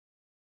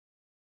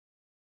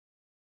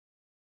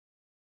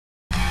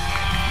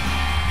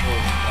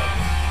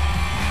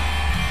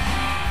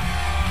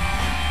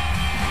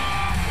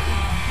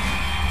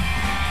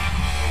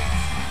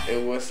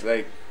was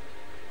like,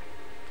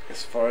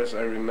 as far as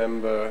I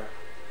remember,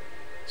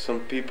 some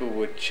people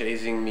were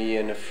chasing me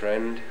and a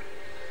friend,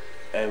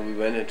 and we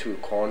went into a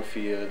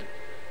cornfield,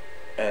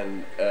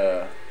 and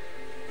there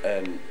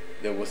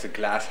was a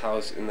glass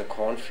house in the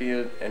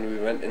cornfield, and we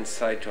went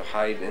inside to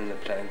hide in the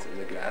plants in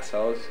the glass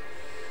house.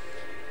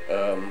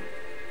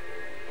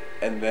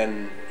 And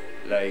then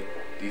like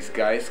these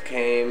guys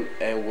came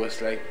and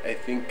was like, I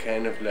think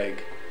kind of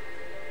like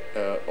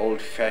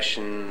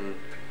old-fashioned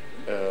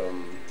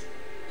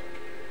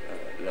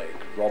like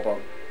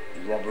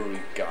robbery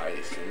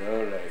guys, you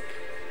know, like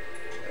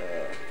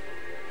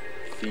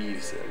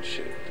thieves and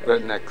shit.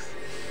 Rednecks.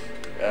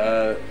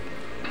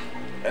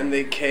 And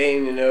they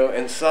came, you know,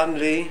 and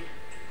suddenly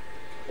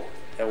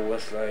there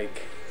was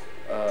like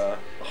a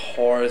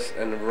horse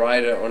and a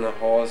rider on a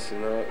horse, you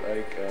know,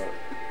 like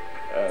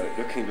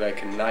looking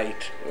like a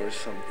knight or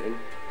something.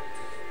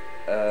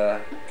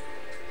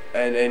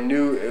 And I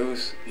knew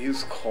he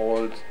was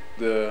called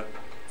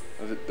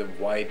was it the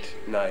White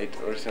Knight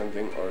or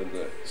something, or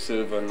the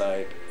Silver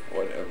Knight,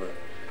 whatever.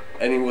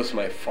 And he was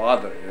my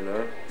father, you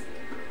know,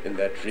 in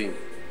that dream.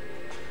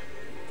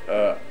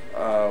 I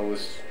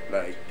was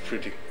like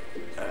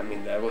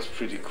that was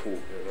pretty cool,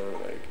 you know,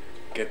 like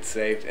get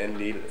saved, and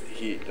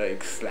he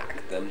like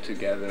slacked them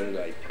together,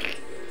 like,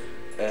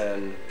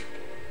 and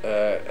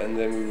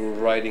then we were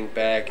riding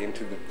back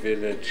into the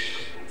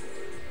village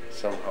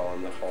somehow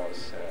on the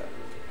horse.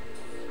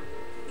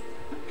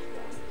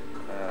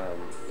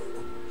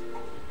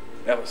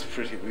 That was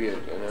pretty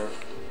weird, you know.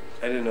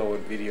 I didn't know what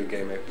video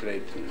game I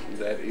played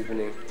that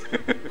evening,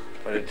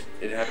 but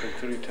it happened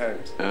 3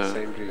 times in the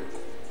same dream.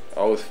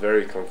 I was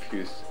very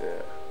confused.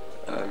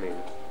 I mean,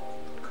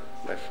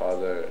 my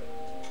father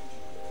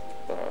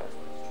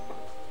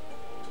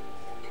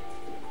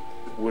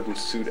wouldn't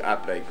suit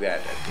up like that,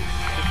 I think.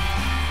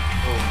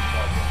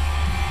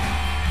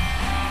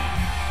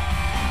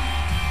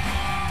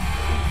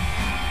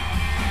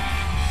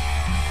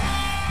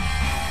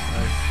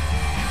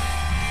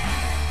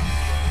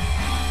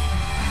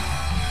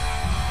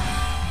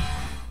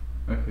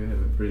 Okay, I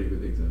have a pretty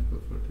good example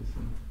for this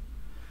one.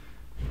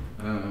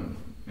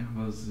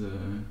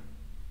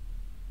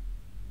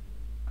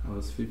 I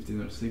was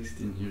 15 or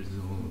 16 years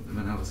old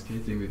when I was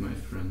skating with my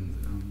friend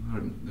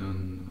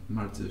on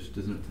Martyrs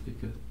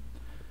Desertificat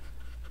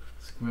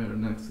Square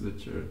next to the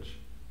church.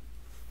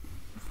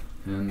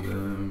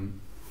 And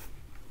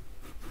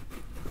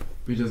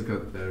we just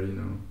got there, you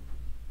know,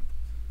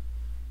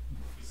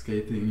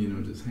 skating, you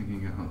know, just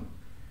hanging out,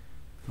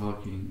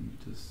 talking,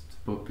 just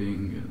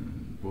popping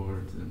and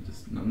boards, and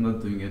just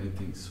not doing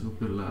anything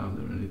super loud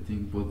or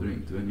anything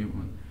bothering to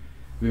anyone.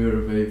 We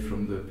were away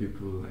from the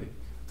people like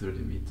 30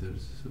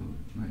 meters, so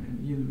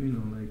you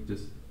know, like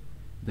just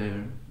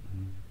there.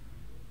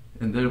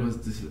 And there was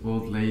this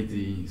old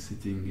lady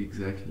sitting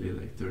exactly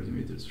like 30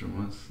 meters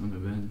from us on a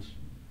bench.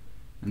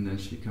 And then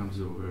she comes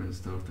over and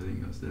starts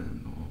telling us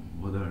then, oh,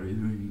 what are you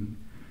doing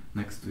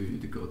next to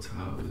the God's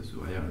house?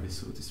 Why are we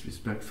so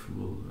disrespectful?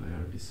 Why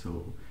are we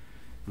so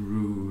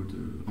rude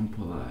or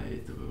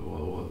unpolite?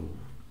 Or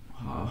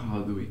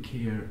how do we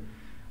care?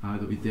 How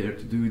do we dare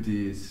to do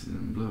this?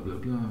 And blah blah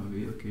blah. I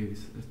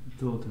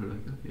told her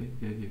like,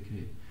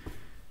 okay.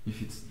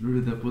 If it's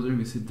really that bothering,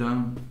 we sit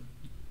down.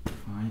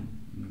 Fine,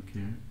 I don't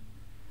care.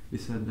 We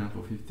sat down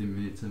for 15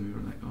 minutes and we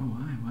were like, oh,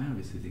 why are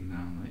we sitting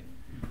down? Like,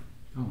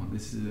 come on,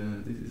 this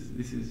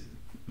is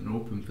an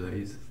open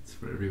place. It's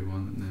for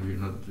everyone, and we're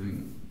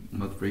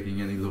not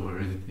breaking any law or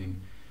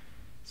anything.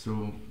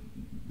 So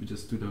we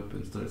just stood up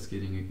and started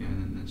skating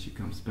again, and then she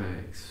comes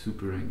back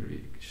super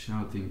angry,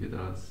 shouting at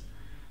us.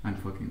 I'm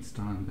fucking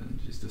stunned, and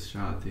she's just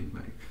shouting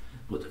like,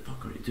 what the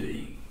fuck are you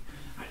doing?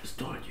 I just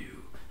told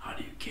you. How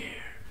do you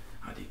care?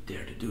 How do you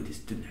dare to do this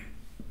to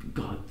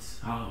God's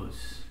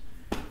house?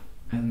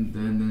 And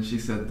then she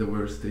said the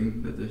worst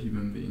thing that a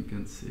human being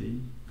can say,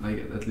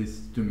 like, at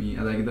least to me,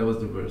 like, that was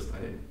the worst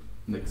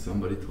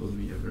somebody told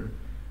me ever.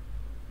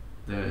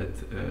 That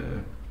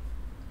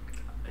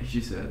she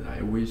said,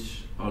 I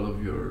wish all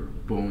of your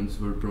bones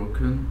were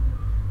broken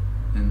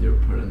and your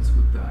parents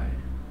would die.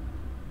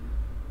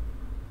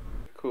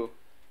 Cool.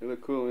 You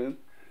look cool, man.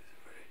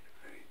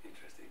 Very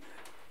interesting.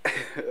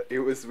 It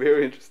was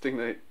very interesting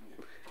night.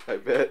 I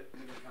bet.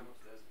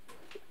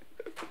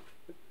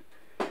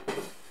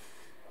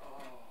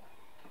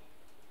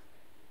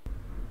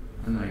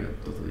 And I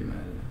got totally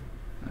mad.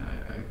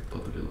 I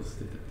totally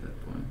lost it at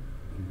that point.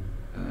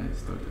 And I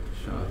started to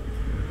shout at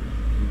her,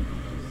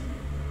 just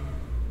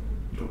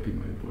dropping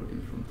my board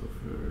in front of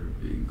her,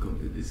 being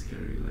completely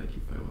scary, like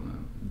if I wanna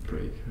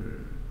break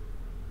her.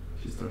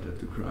 She started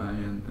to cry,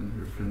 and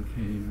her friend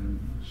came and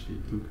she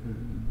took her,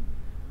 and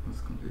I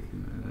was completely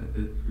mad. I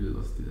really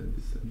lost it at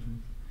this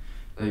sentence.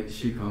 Like,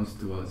 she comes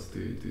to us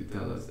to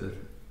tell us that,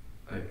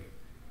 like,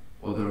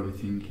 what are we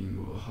thinking,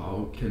 or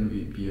how can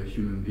we be a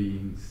human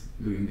beings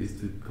doing this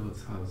to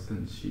God's house?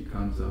 And she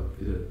comes up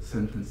with a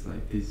sentence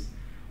like this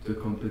to a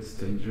complete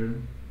stranger.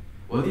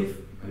 What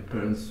if my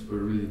parents were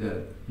really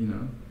dead, you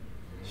know?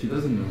 She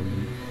doesn't know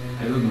me,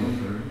 I don't know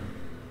her.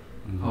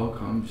 How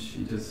come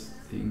she just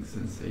things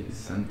and say this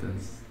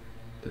sentence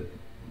that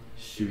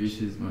she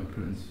wishes my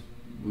parents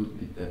would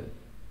be dead.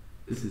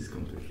 This is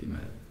completely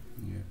mad.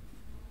 Yeah.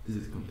 This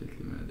is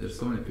completely mad. There's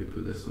so many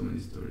people, there's so many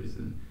stories,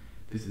 and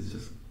this is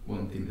just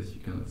one thing that you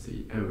cannot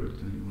say ever to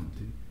anyone.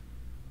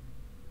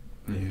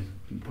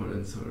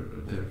 Parents are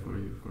there for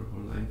you for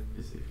whole life,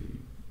 basically.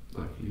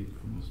 Luckily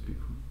for most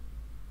people.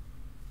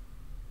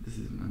 This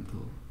is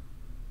mental.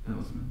 That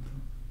was mental.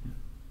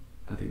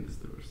 Yeah. I think that's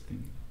the worst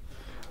thing.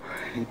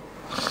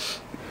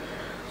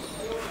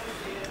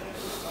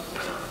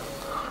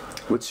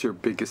 What's your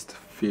biggest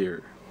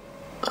fear?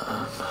 I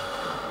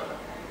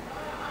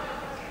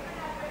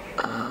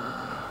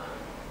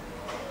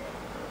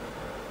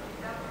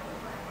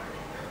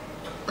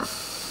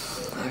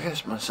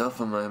guess myself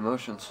and my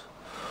emotions.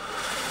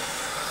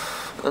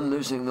 And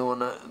losing the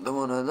one I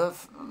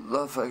love,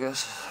 I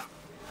guess.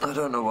 I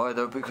don't know why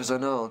though, because I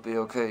know I'll be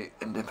okay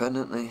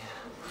independently.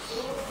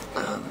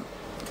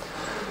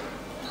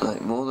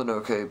 Like more than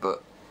okay,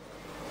 but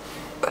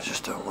I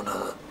just don't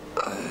wanna.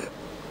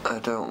 I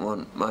don't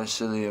want my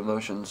silly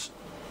emotions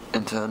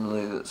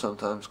internally that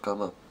sometimes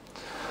come up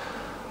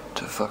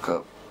to fuck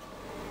up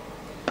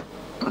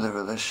the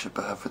relationship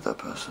I have with that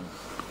person.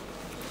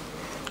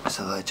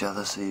 So like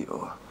jealousy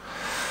or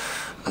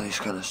these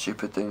kind of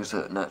stupid things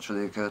that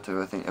naturally occur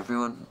to I think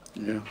everyone.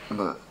 Yeah.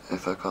 But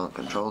if I can't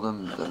control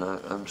them, then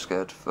I'm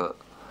scared for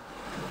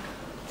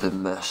the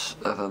mess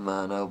of a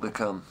man I'll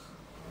become.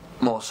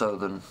 More so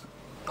than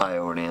I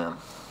already am.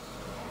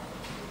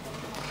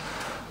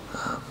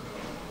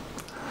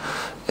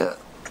 Yeah,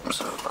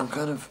 so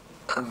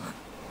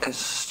it's a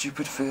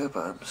stupid fear,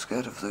 but I'm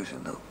scared of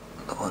losing the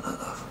one I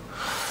love.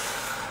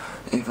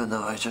 Even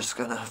though I'm just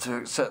gonna have to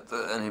accept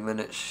that any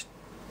minute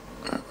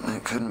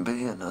it couldn't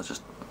be, and I'll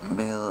just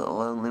be a little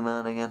lonely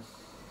man again.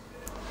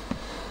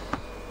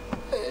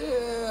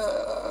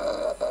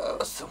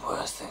 What's the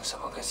worst thing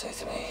someone could say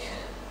to me?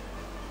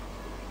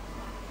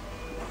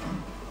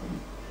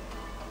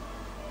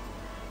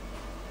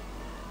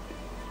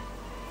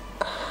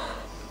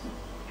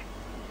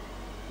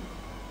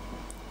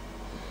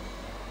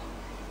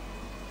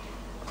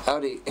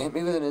 Howdy, hit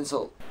me with an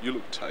insult. You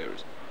look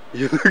tired.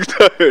 You look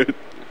tired.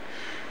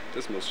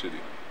 That's most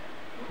shitty.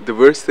 The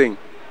worst thing.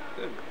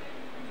 Yeah.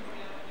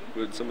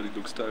 When somebody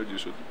looks tired, you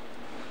should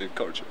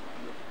encourage him.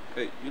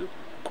 Hey, you look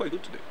quite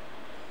good today.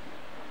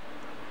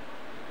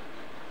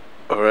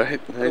 Alright,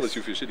 Unless nice.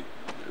 you feel shitty.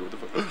 Hey, what the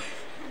fuck?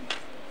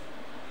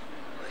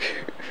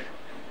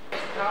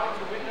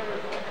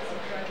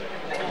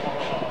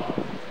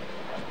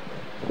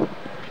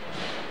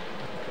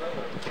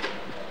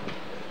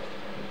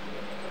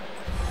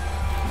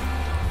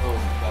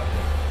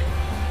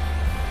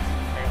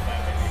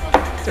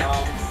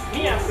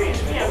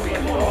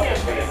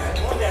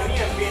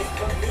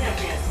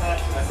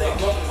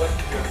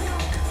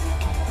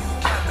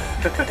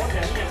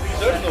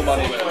 There's no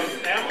money, man.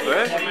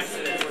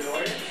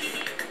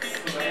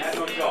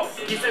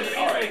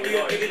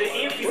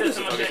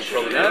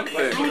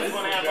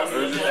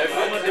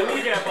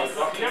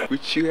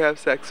 Would you have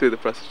sex with a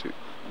prostitute?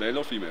 Male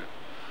or female?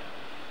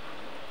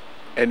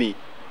 Any.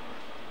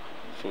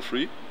 For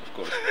free? Of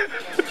course.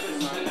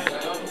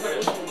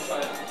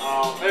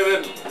 Hey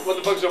man, what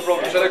the fuck's your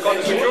problem? Should I call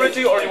the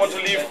security or do you want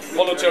to leave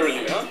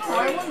voluntarily? Huh?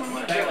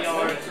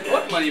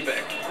 What money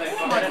back?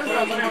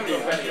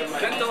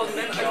 10,000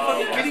 men? Are you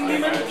fucking kidding me,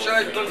 man? Should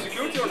I call the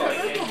security or not?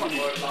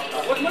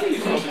 What money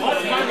is this?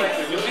 What money?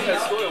 You think I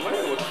stole your money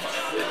or what?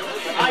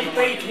 I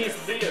paid his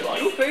bill.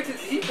 You paid it,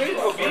 he paid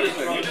your bills,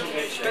 man. You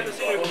didn't spend a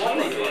single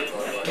money.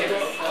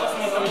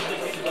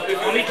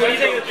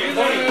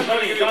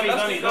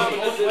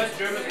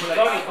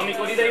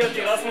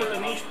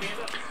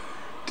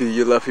 Do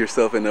you love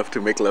yourself enough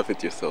to make love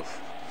with yourself?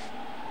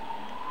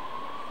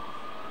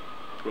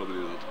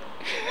 Probably not.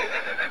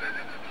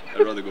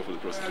 I'd rather go for the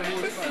prostitute.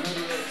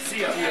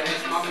 Yeah,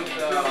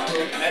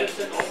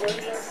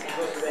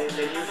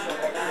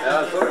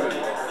 sorry, man.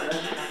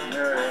 Yeah.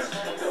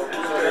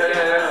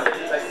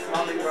 Like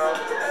smuggling, bro. So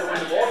when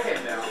the war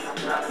came down,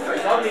 they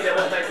told me there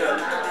was like a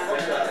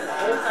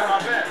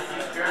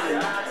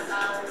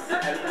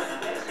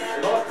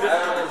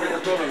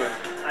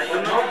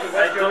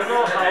I don't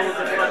know how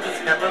the fuck this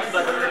happened,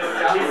 but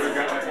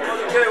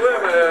okay,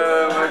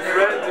 well, my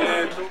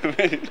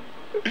friend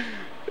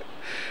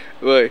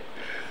Why?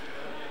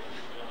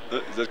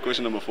 Is that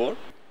question number 4?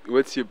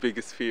 What's your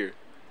biggest fear?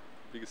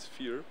 Biggest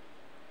fear?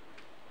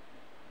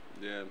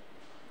 Yeah.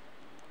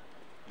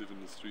 Live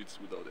in the streets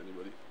without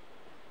anybody.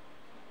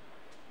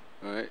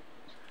 Alright.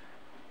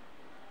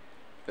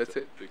 That's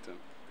it. Big time.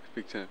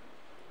 Big time.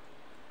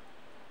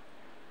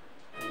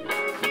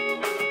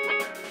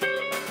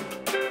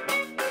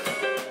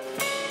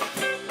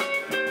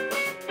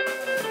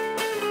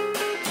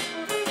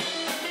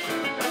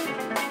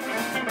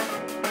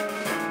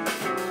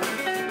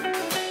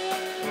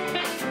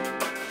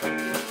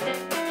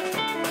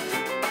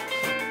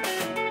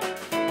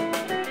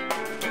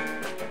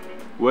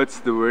 What's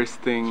the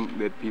worst thing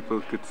that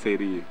people could say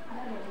to you?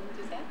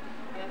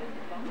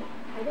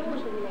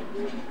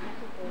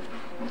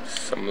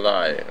 Some some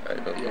lie. I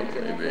don't know.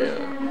 Maybe.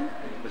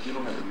 But you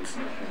don't have to meet.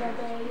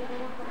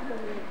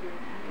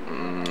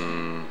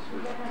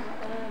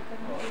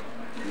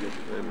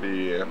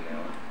 Maybe.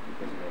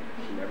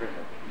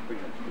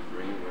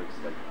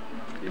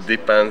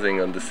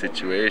 Depending on the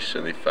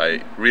situation, if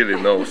I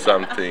really know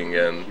something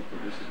and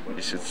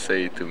he should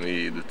say to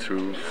me the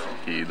truth,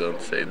 he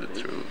don't say the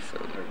truth.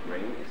 And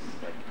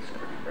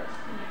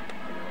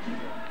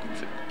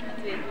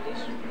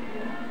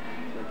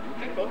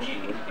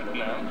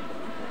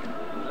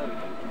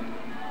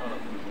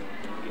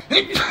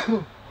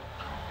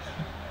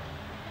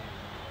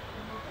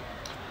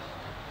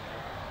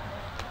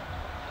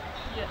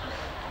Yeah.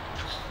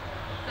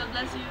 God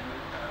bless you.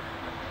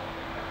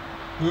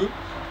 Who?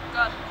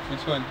 God.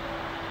 Which one?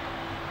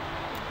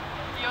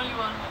 The only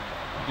one.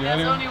 The There's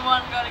only only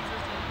one God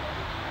existed.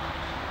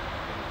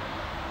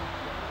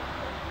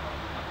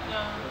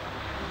 Yeah.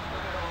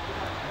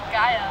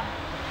 Gaia.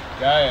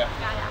 Gaia.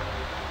 Gaia.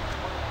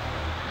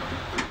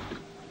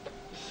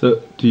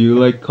 So, do you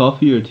like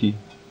coffee or tea?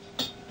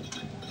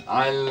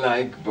 I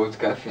like both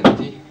coffee and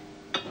tea.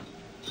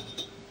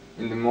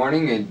 In the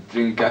morning I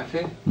drink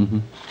coffee,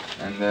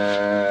 and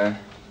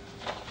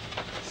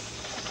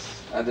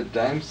other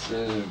times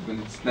when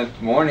it's not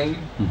morning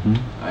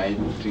I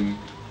drink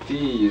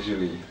tea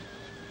usually.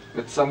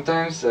 But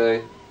sometimes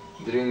I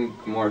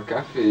drink more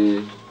coffee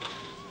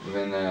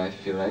when I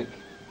feel like.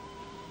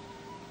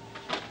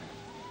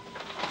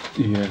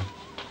 Yeah.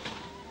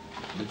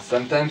 But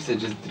sometimes I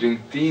just drink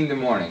tea in the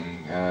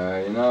morning.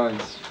 You know,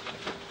 it's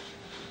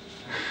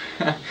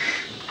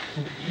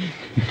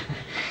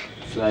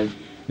it's like.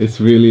 It's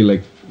really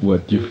like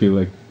what you feel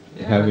like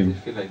having. What I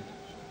feel like,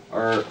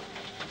 or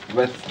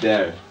what's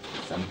there.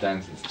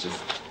 Sometimes it's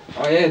just,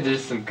 oh yeah,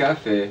 there's some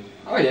coffee.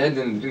 Oh yeah,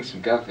 then drink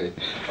some coffee.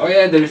 Oh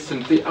yeah, there's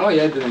some tea. Oh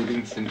yeah, then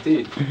drink some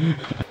tea.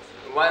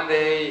 One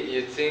day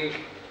you think,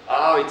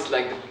 oh, it's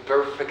like the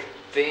perfect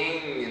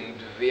thing, and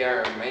we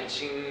are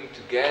matching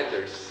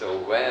together so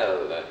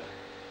well.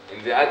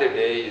 And the other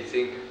day you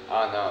think,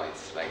 oh no,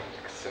 it's like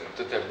some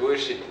total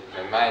bullshit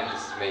that my mind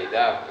is made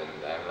up, and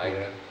I'm like,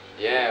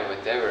 yeah,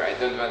 whatever, I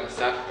don't want to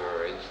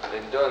suffer, I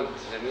don't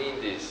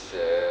need this.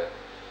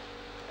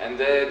 And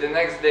the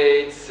next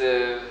day it's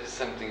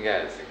something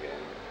else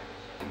again.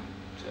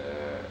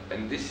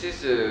 And this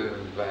is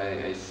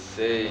why I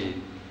say,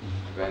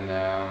 when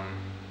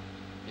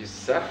you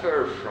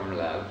suffer from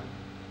love,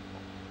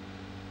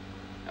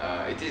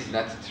 it is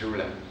not true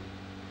love.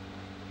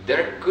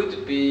 There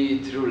could be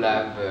true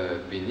love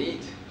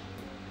beneath.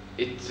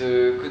 It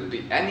could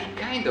be any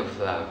kind of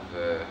love,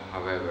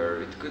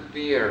 however. It could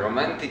be a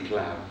romantic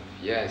love,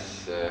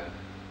 yes,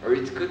 or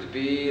it could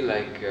be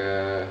like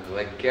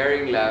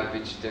caring love,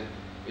 which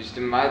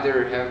the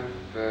mother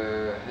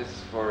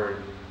has for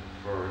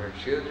her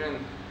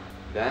children.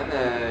 Then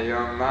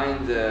your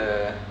mind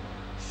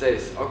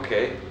says,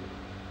 okay,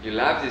 you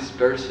love this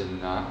person,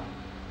 no?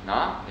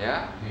 No?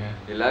 Yeah? Yeah.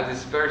 You love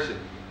this person,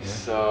 Yeah.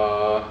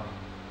 so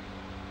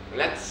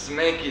let's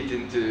make it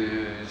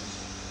into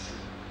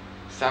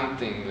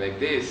something like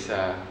this,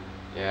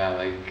 yeah,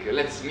 like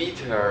let's meet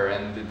her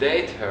and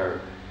date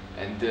her,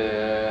 and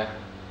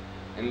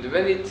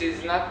when it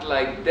is not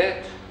like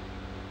that,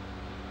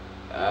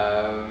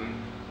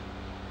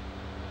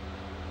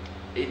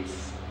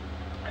 it's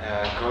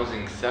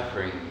causing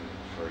suffering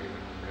for you,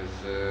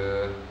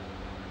 because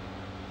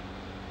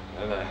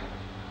well,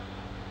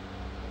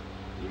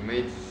 you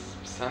made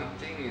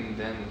something and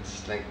then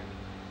it's like,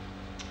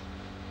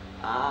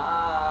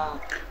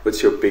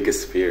 What's your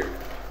biggest fear?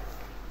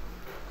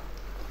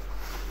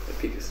 The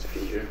biggest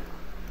fear?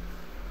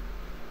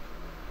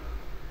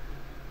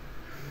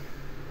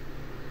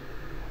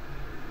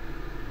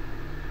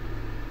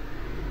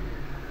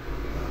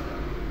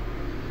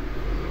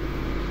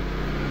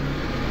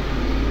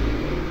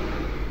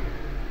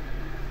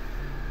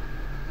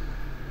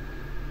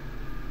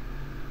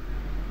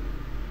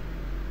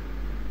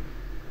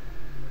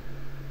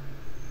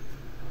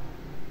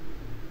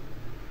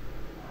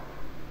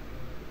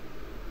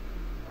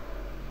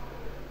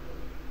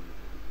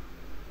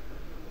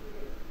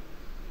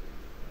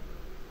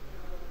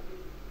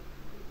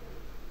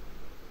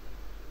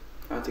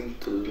 I think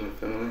to lose my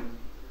family,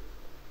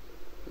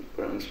 my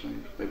parents,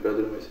 my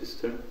brother, my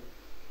sister.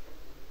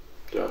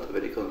 They're out of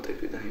any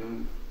contact with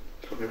anyone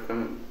from your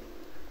family.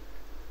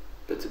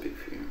 That's a big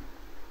fear.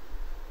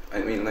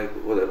 I mean, like,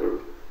 whatever,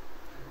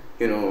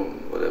 you know,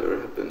 whatever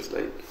happens,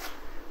 like,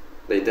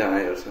 they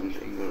die or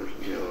something, or,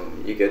 you know,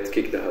 you get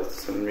kicked out for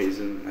some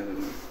reason, I don't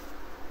know.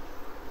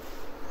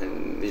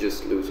 And you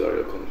just lose all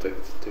your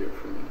contact to your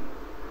family.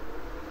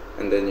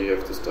 And then you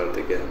have to start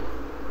again,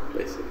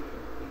 basically.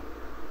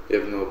 You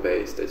have no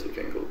base that you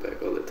can go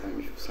back all the time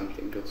if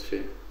something goes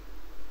shit.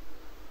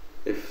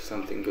 If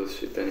something goes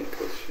shit, then it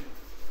goes shit.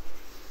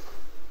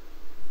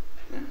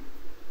 Yeah.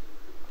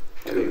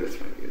 I think that's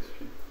my biggest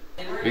fear.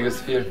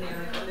 biggest fear.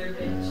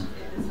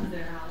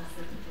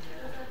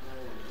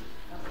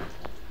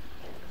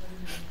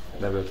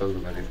 Never thought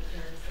about it.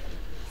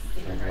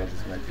 Like, what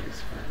is my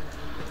biggest fear?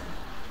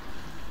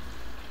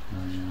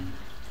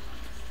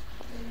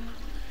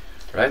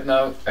 Right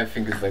now, I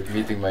think it's like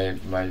meeting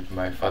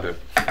my father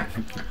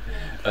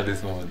at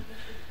this moment.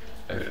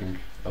 I think.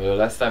 Although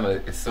last time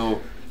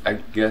I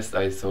guess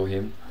I saw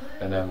him,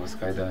 and I was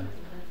kinda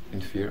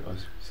in fear or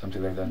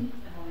something like that.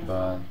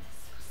 But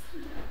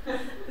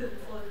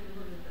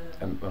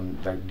I'm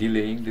like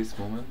delaying this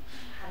moment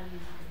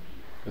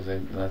because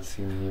I've not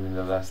seen him in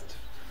the last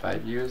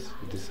 5 years.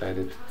 I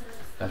decided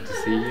not to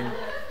see him,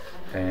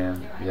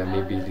 and yeah,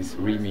 maybe this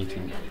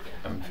re-meeting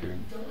I'm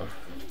feeling of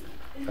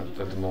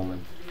at the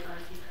moment.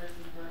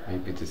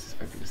 Maybe this is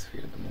my biggest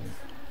fear at the moment.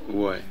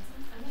 Why?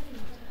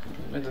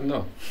 I don't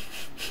know.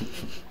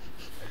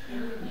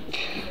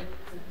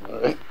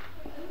 Alright.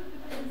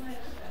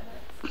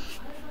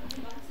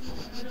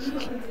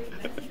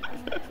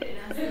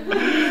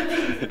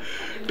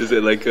 Is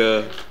it like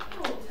a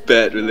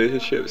bad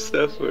relationship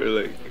stuff or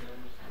like?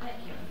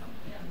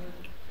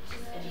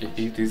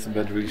 It is a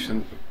bad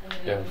relation,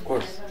 yeah, of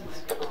course.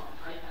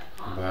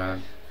 But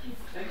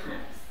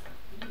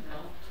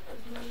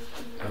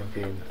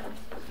okay,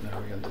 now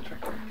we're on the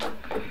track.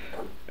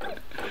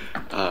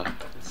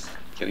 It's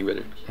getting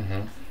better.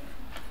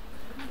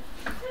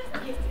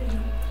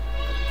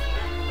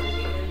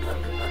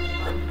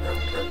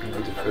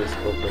 Maybe the first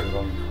chord went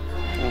wrong.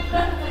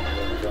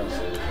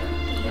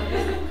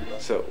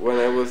 So when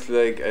I was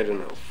like, I don't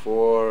know,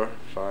 4,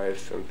 5,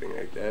 something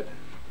like that,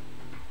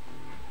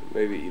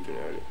 maybe even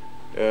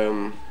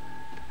earlier,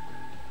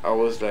 I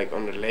was like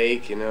on the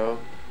lake, you know,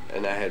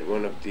 and I had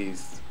one of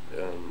these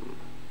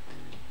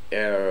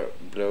air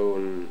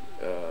blown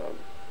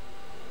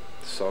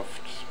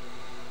soft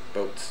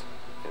boats,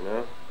 you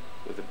know,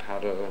 with a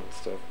paddle and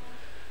stuff,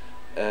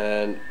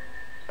 and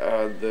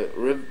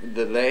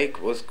the lake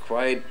was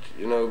quite,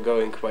 you know,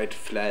 going quite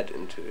flat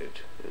into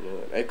it, you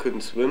know. I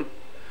couldn't swim,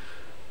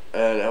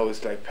 and I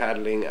was like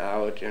paddling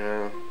out, you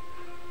know,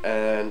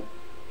 and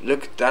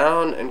looked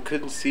down and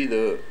couldn't see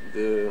the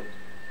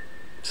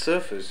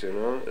surface, you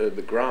know,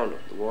 the ground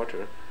of the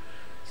water.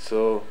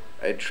 So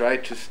I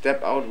tried to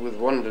step out with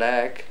one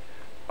leg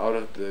out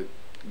of the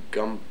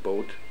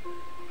gumboat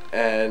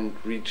and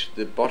reach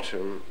the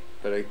bottom,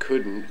 but I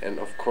couldn't, and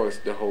of course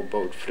the whole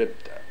boat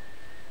flipped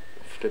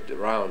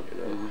around, you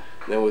know.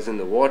 And I was in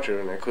the water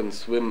and I couldn't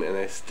swim, and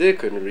I still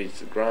couldn't reach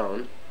the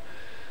ground,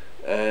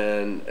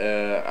 and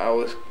I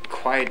was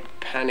quite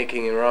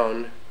panicking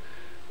around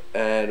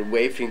and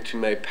waving to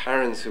my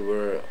parents who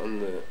were on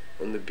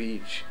the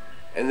beach,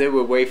 and they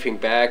were waving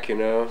back, you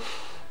know,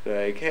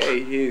 like,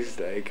 hey, he's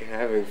like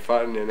having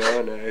fun, you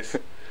know, nice.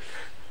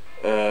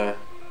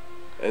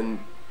 And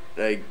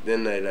like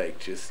then I like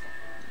just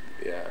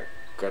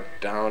got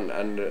down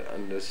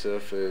under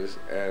surface,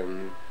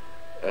 and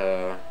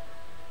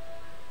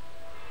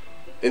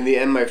in the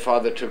end my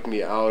father took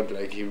me out,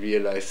 like he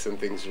realized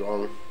something's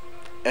wrong,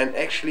 and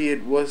actually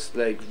it was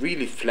like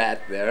really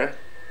flat there,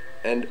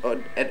 and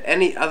at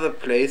any other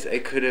place I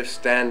could have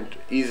stand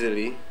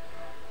easily,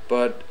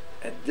 but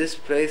at this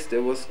place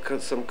there was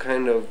some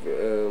kind of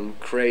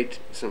crate,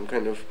 some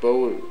kind of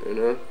bowl, you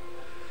know.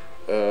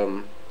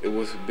 It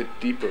was a bit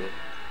deeper,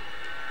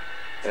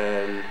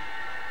 and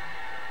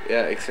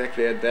yeah,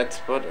 exactly at that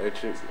spot I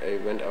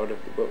went out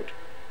of the boat.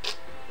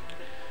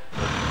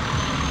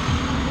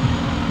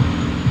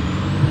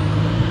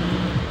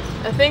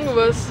 I think it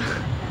was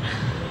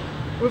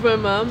with my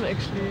mom,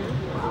 actually.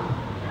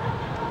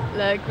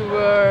 Like, we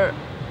were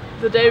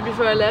the day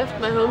before I left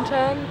my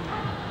hometown,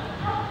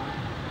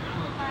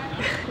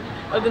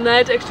 or the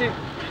night actually,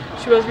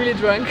 she was really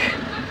drunk.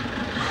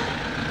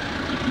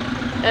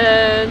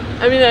 And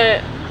I mean,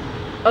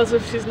 also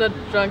if she's not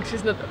drunk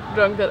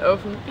that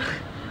often.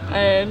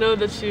 I know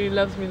that she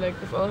loves me like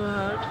with all her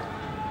heart.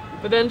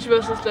 But then she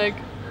was just like,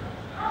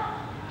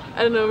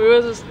 I don't know, we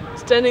were just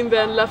standing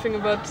there and laughing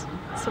about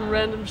some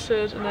random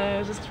shit, and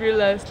I just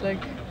realized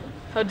like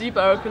how deep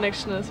our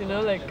connection is, you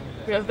know, like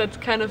we have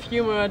that kind of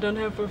humor I don't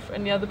have with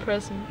any other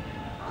person.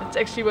 That's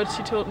actually what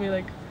she told me,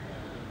 like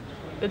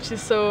that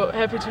she's so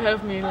happy to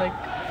have me, like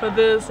for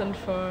this and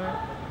for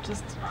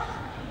just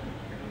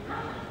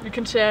we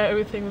can share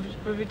everything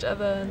with each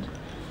other. And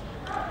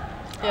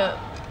yeah,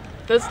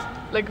 that's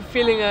like a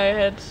feeling I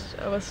had.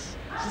 I was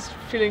just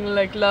feeling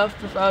like loved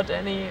without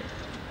any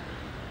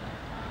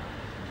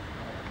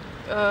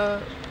how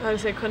do you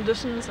say,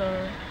 conditions,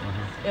 or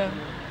yeah.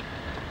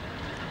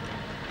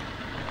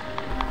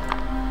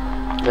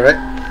 Alright,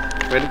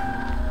 ready?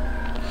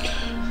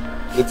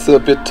 It's a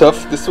bit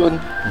tough, this one.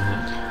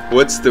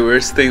 What's the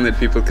worst thing that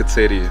people could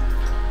say to you?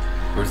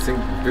 Worst thing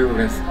people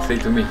can say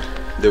to me?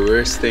 The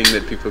worst thing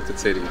that people could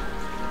say to you?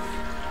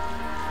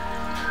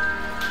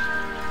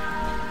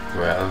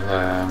 Well,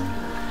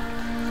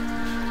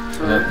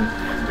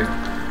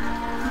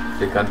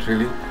 they can't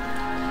really.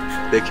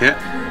 They can't?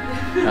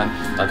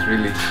 Not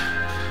really.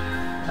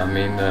 I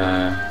mean,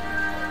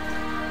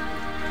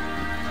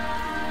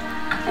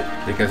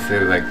 they can say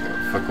like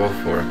fuck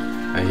off or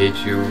I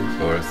hate you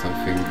or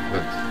something,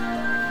 but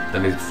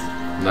then it's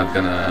not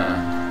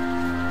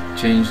gonna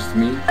change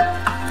me.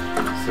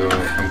 So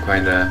I'm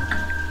kinda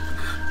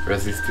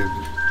resistant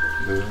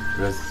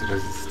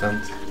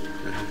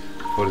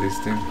for this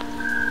thing.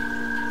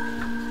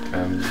 I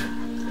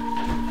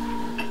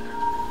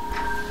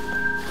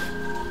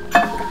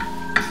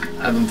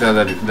don't tell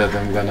that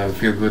I'm gonna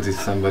feel good if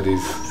somebody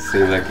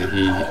say like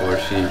he or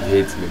she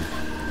hates me,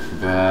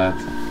 but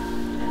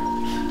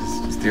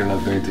it's still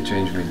not going to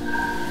change me.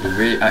 The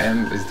way I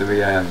am is the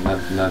way I am,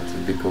 not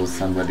because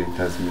somebody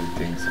tells me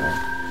things or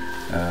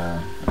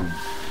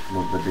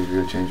nobody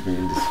will change me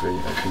in this way,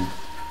 I think.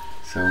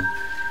 So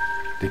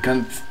they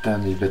can't tell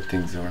me bad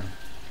things or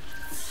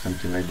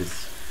something like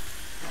this,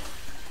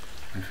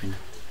 I think.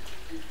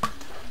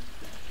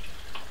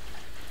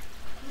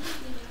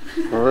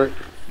 Alright.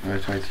 I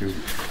try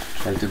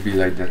to be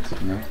like that,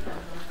 you know.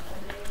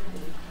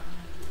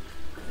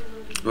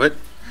 What?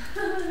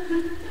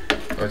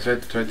 I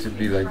try to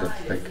be like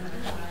that, like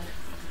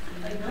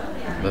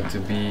not to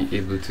be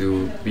able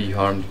to be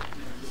harmed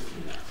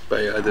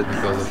by other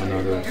because of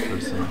another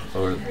person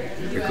or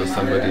because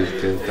somebody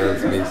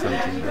tells me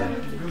something or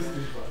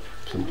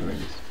something like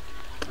this.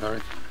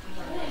 Alright.